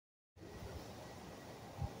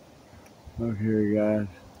Look here, guys.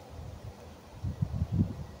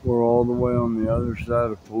 We're all the way on the other side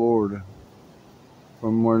of Florida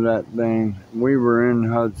from where that thing, we were in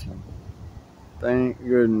Hudson. Thank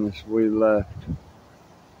goodness we left,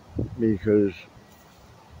 because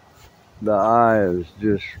the eye is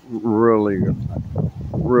just really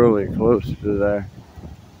close to there.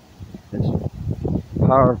 It's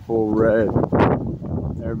powerful red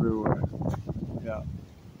everywhere. Yeah,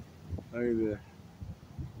 look at this.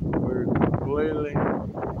 We're completely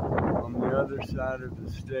on the other side of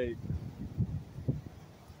the state.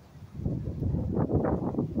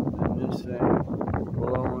 And this thing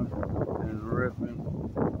blowing and ripping.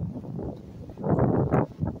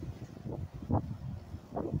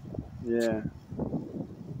 Yeah.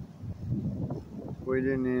 We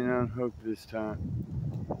didn't even unhook this time,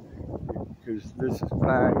 because this is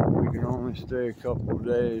packed. We can only stay a couple of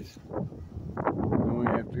days, and we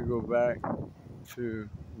have to go back to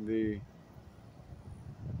the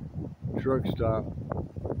truck stop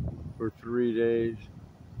for 3 days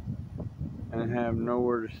and have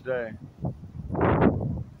nowhere to stay.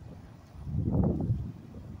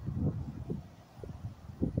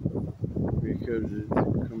 Because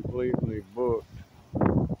it's completely booked.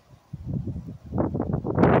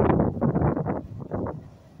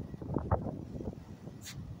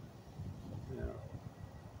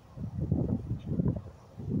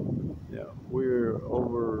 Yeah, we're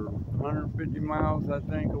over 150 miles, I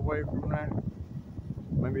think, away from that.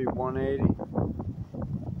 Maybe 180.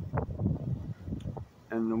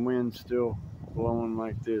 And the wind's still blowing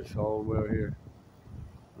like this all the way over here.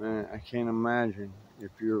 Man, I can't imagine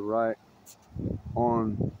if you're right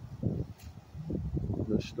on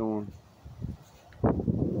the storm.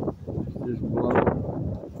 It's just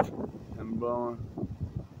blowing and blowing.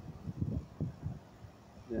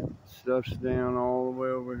 Yeah, stuff's down all the way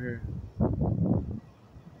over here.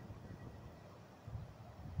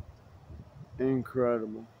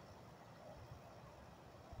 Incredible.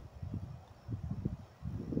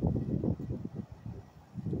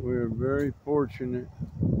 We're very fortunate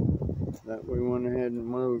that we went ahead and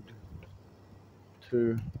moved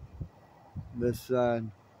to this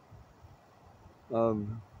side of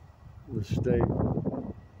the state.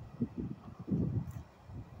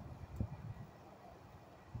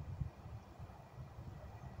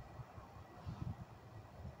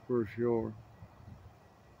 For sure.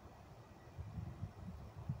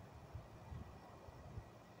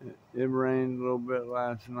 It rained a little bit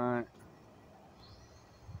last night.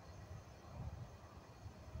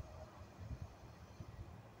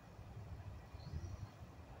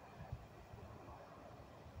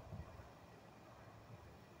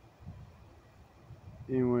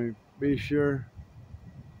 Anyway, be sure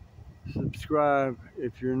subscribe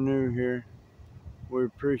if you're new here. We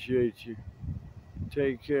appreciate you.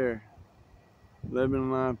 Take care.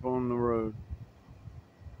 Living life on the road.